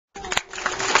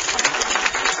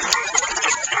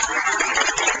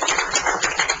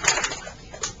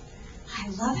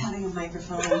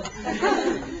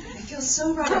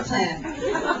so rubber plan.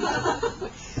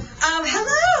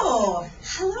 Hello!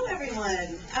 Hello,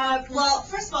 everyone. Well,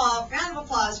 first of all, round of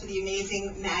applause for the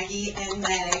amazing Maggie and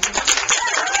Meg. And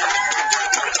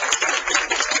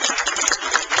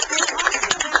also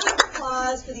round of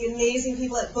applause for the amazing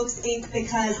people at Books Inc.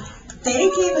 because they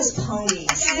gave us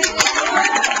ponies.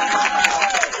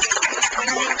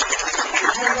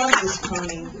 I love this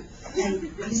pony, and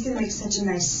he's going to make such a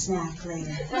nice snack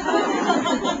later.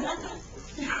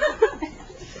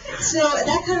 So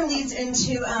that kind of leads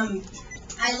into,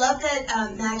 I love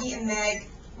that Maggie and Meg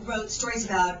wrote stories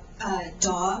about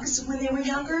dogs when they were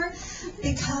younger,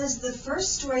 because the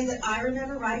first story that I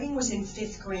remember writing was in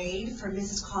 5th grade for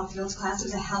Mrs. Caulfield's class. It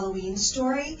was a Halloween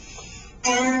story.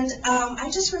 And I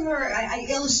just remember, I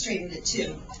illustrated it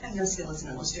too. I have no skill as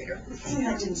an illustrator.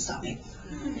 That didn't stop me.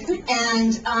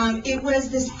 And it was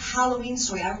this Halloween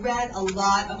story. I read a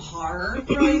lot of horror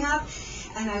growing up,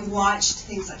 and I watched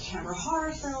things like Hammer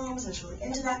horror films. I was really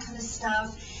into that kind of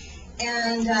stuff.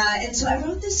 And so I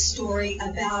wrote this story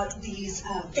about these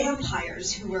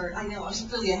vampires who were, I know, I was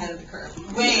really ahead of the curve,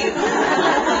 way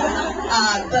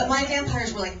but my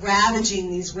vampires were like ravaging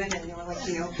these women. They were like,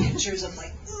 you know, pictures of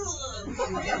like,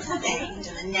 banged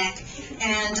in the neck,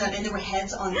 and there were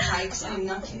heads on pikes. I'm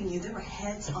not kidding you, there were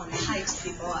heads on pikes,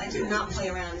 people. I did not play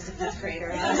around as a 5th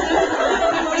grader. I was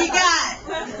like, what do you got?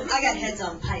 I got heads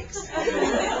on pikes.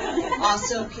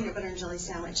 Also, peanut butter and jelly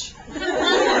sandwich. And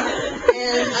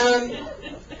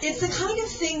it's the kind of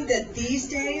thing that these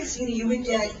days, you know, you would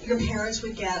get, your parents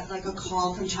would get like a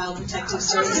call from Child Protective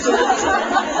Services.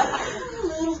 I'm a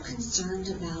little concerned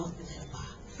about Libba.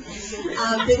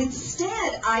 But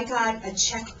instead, I got a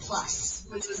check plus,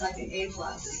 which was like an A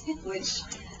plus, which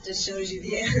just shows you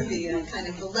the kind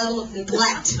of the level of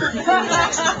neglect in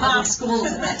public schools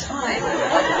at that time.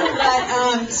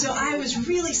 But so I was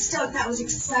really stoked. That was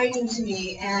exciting to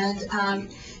me. And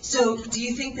so, do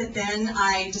you think that then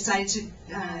I decided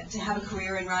to have a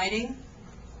career in writing?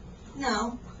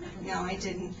 No, I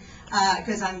didn't.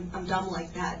 Because I'm dumb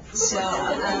like that. So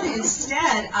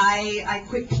instead, I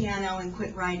quit piano and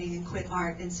quit writing and quit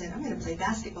art and said, I'm going to play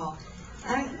basketball.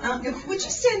 Would you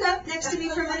stand up next to me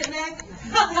for a minute, Meg?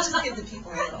 Let's just give the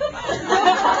people a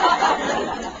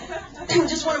little.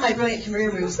 Just one of my brilliant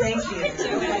career moves. Thank you.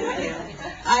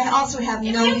 I also have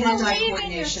no hand-eye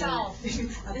coordination.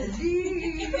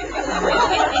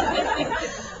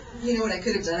 You know what I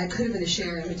could have done? I could have been a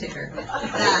Cher imitator.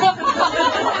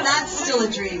 That's still a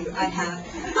dream I have.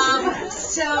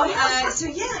 So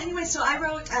yeah. Anyway, so I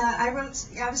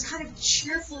was kind of a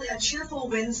cheerful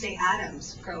Wednesday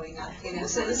Addams growing up. You know,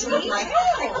 so it was sort of like,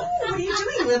 oh, what are you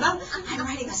doing, Libba? I'm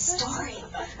writing a story.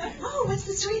 Oh, what's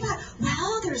the story about?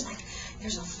 Well,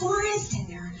 there's a forest, and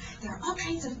there are all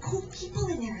kinds of cool people,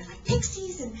 and there are like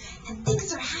pixies, and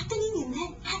things are happening, and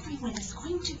then everyone is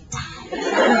going to die.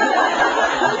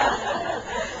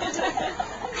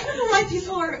 I don't know why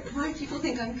people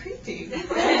think I'm creepy. I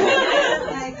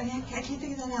can't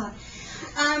figure that out.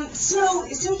 So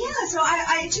it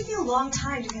took me a long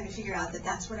time to kind of figure out that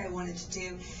that's what I wanted to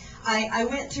do. I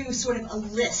went through sort of a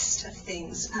list of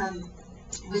things.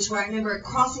 Which were, I remember,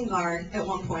 crossing guard at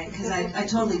one point, because I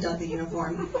totally dug the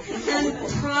uniform. And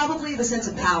probably the sense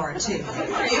of power, too.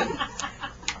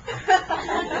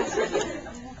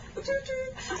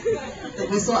 The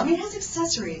whistle, I mean, it has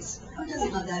accessories. Who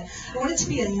doesn't love that? I wanted to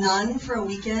be a nun for a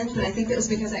weekend, but I think that was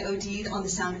because I OD'd on The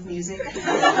Sound of Music. I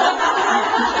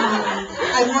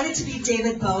wanted to be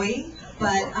David Bowie.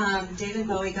 But David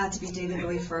Bowie got to be David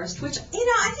Bowie first, which, you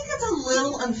know, I think that's a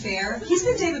little unfair. He's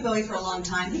been David Bowie for a long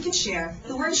time. He can share.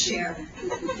 The word share.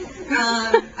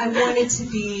 I wanted to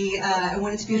be a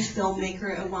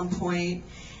filmmaker at one point.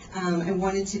 I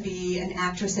wanted to be an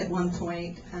actress at one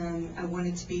point. I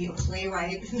wanted to be a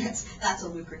playwright. That's a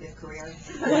lucrative career.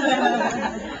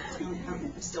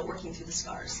 I'm still working through the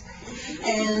scars.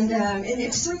 And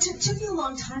so it took me a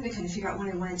long time to kind of figure out what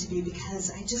I wanted to be, because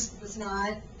I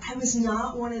was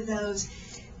not one of those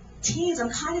teens.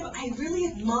 I really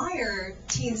admire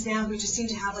teens now who just seem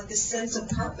to have like this sense of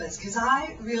purpose, because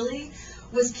I really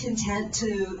was content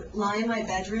to lie in my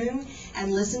bedroom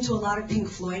and listen to a lot of Pink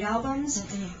Floyd albums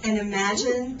and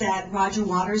imagine that Roger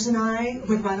Waters and I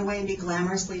would run away and be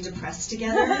glamorously depressed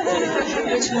together,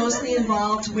 which mostly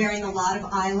involved wearing a lot of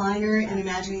eyeliner and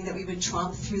imagining that we would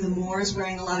tromp through the moors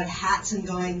wearing a lot of hats and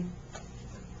going,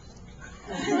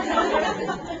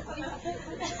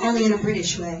 only in a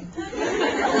British way.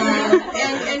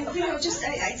 And you know, just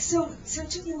so it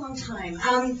took me a long time.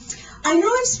 I know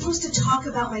I'm supposed to talk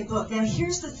about my book. Now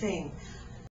here's the thing.